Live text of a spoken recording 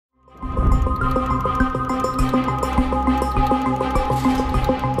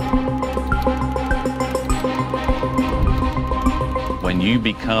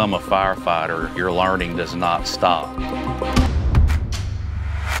become a firefighter, your learning does not stop.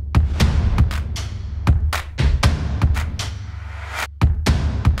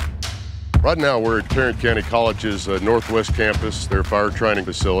 Right now we're at Tarrant County College's Northwest Campus, their fire training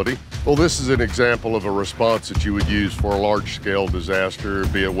facility. Well, this is an example of a response that you would use for a large-scale disaster,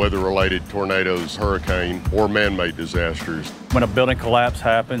 be it weather-related tornadoes, hurricane, or man-made disasters. When a building collapse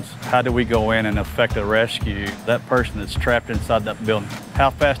happens, how do we go in and effect a rescue? That person that's trapped inside that building, how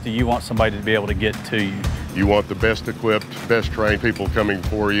fast do you want somebody to be able to get to you? You want the best equipped, best trained people coming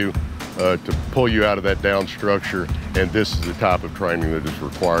for you to pull you out of that down structure, and this is the type of training that is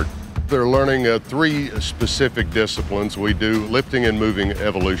required. They're learning 3 specific disciplines. We do lifting and moving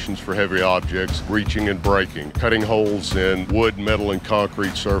evolutions for heavy objects, reaching and braking, cutting holes in wood, metal, and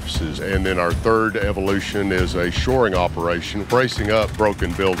concrete surfaces. And then our 3rd evolution is a shoring operation, bracing up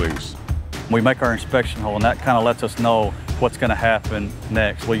broken buildings. We make our inspection hole, and that kind of lets us know what's going to happen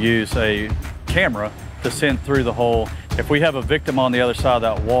next. We use a camera to send through the hole. If we have a victim on the other side of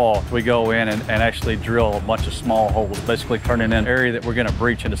that wall, we go in and actually drill a bunch of small holes, basically turning an area that we're going to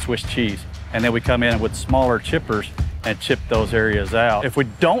breach into Swiss cheese. And then we come in with smaller chippers and chip those areas out. If we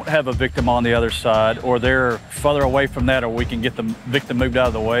don't have a victim on the other side, or they're further away from that, or we can get the victim moved out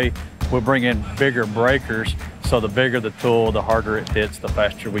of the way, we'll bring in bigger breakers. So the bigger the tool, the harder it hits, the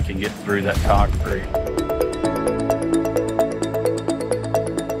faster we can get through that concrete.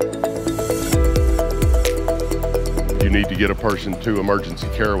 You need to get a person to emergency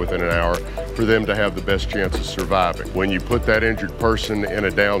care within an hour for them to have the best chance of surviving. When you put that injured person in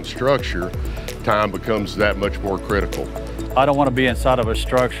a down structure, time becomes that much more critical. I don't want to be inside of a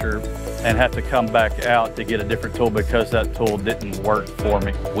structure and have to come back out to get a different tool because that tool didn't work for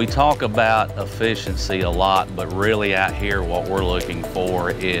me. We talk about efficiency a lot, but really out here what we're looking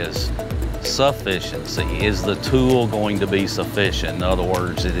for is sufficiency. Is the tool going to be sufficient? In other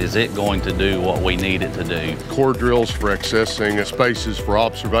words, is it going to do what we need it to do? Core drills for accessing spaces for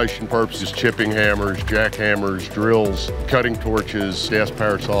observation purposes, chipping hammers, jackhammers, drills, cutting torches, gas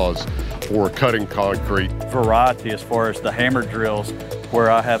power saws, or cutting concrete. Variety as far as the hammer drills, where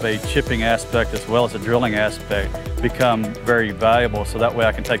I have a chipping aspect as well as a drilling aspect, become very valuable, so that way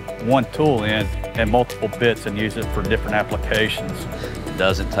I can take one tool in and multiple bits and use it for different applications. It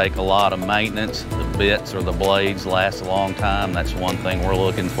doesn't take a lot of maintenance. The bits or the blades last a long time. That's one thing we're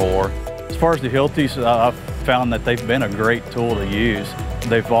looking for. As far as the Hiltis, I've found that they've been a great tool to use.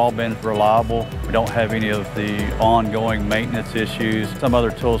 They've all been reliable. We don't have any of the ongoing maintenance issues some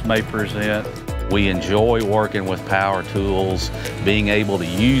other tools may present. We enjoy working with power tools, being able to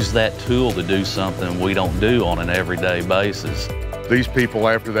use that tool to do something we don't do on an everyday basis. These people,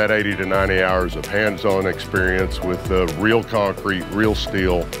 after that 80 to 90 hours of hands-on experience with real concrete, real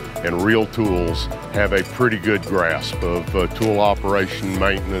steel, and real tools, have a pretty good grasp of tool operation,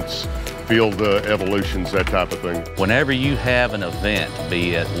 maintenance, field evolutions, that type of thing. Whenever you have an event,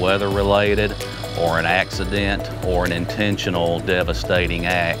 be it weather-related, or an accident, or an intentional devastating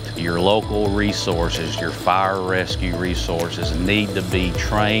act, your local resources, your fire rescue resources need to be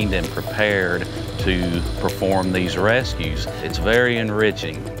trained and prepared to perform these rescues. It's very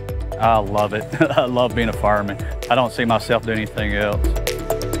enriching. I love it. I love being a fireman. I don't see myself doing anything else.